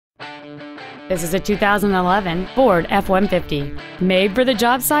This is a 2011 Ford F-150, made for the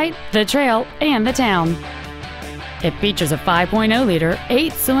job site, the trail, and the town. It features a 5.0-liter,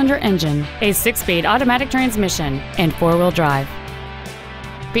 8-cylinder engine, a 6-speed automatic transmission, and 4-wheel drive.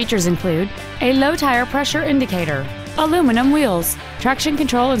 Features include a low tire pressure indicator, aluminum wheels, traction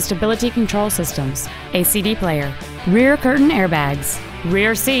control and stability control systems, a CD player, rear curtain airbags,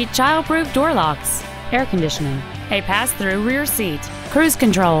 rear seat child-proof door locks, air conditioning, a pass-through rear seat, cruise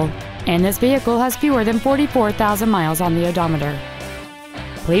control, and this vehicle has fewer than 44,000 miles on the odometer.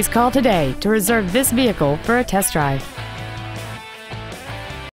 Please call today to reserve this vehicle for a test drive.